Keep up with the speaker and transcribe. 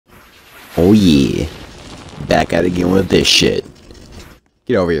Oh yeah. Back at it again with this shit.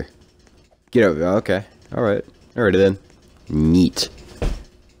 Get over here. Get over here. Okay. Alright. Alrighty then. Neat.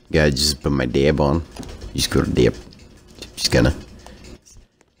 Gotta just put my dab on. Just go to dab. Just gonna.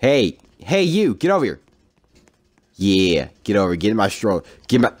 Hey! Hey you! Get over here! Yeah. Get over here. Get in my stroller.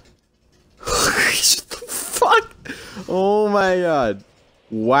 Get in my... Fuck! Oh my god.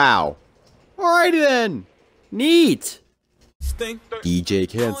 Wow. Alrighty then. Neat. DJ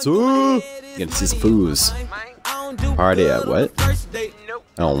Cancel. Gonna see some foos. Party at what? I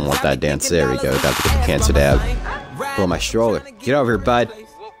don't want that dance. There we go. Got to get the cancer dab. Pull my stroller. Get over here, bud.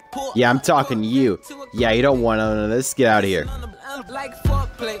 Yeah, I'm talking to you. Yeah, you don't want none of this. Get out of here.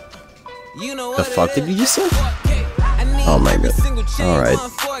 The fuck did you just say? Oh my god. Alright.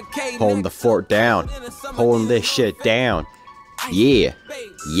 Holding the fort down. Holding this shit down. Yeah.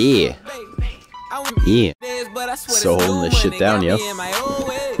 Yeah. Yeah. So holding this shit down, yo.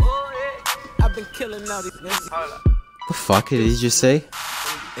 The fuck did he just say?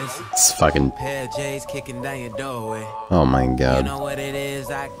 It's fucking... Oh my god. No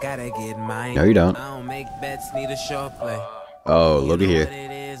you don't. Oh, look at here.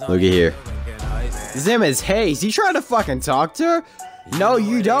 Look at here. His name is Hayes. You trying to fucking talk to her? No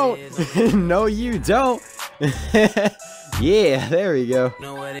you don't. No you don't. Yeah, there we go.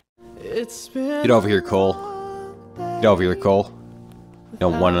 Get over here, Cole. Get over here, Cole.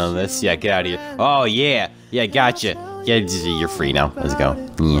 Don't want none of this. Yeah, get out of here. Oh, yeah. Yeah, gotcha. Yeah, you're free now. Let's go.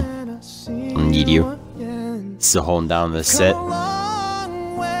 Yeah. I need you. Still holding down this set.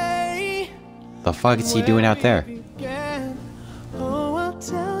 The fuck is he doing out there?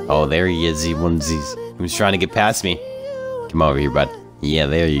 Oh, there he is. He was trying to get past me. Come over here, bud. Yeah,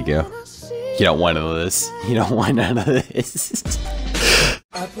 there you go. You don't want none of this. You don't want none of this.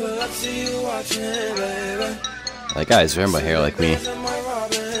 That guy's wearing my hair like me.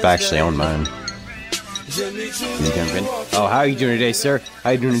 I've actually own mine. Oh, how are you doing today, sir? How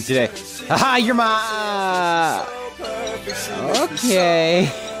are you doing today? Haha, you're my... Okay.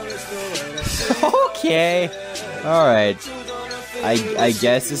 Okay. Alright. I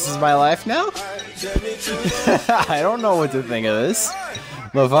guess this is my life now? I don't know what to think of this.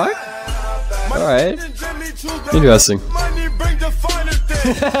 The fuck? Alright. Interesting.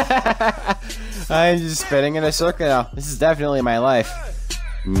 I'm just spinning in a circle now. This is definitely my life.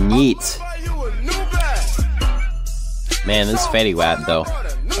 Neat. Man, this fatty wap though.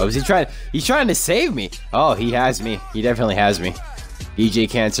 Oh, is he trying? He's trying to save me. Oh, he has me. He definitely has me. DJ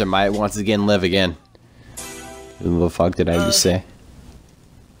Cancer might once again live again. Who the fuck did I just say?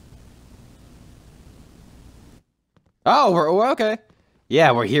 Oh, we're okay.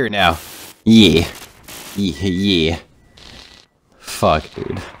 Yeah, we're here now. Yeah. Yeah. Fuck,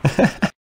 dude.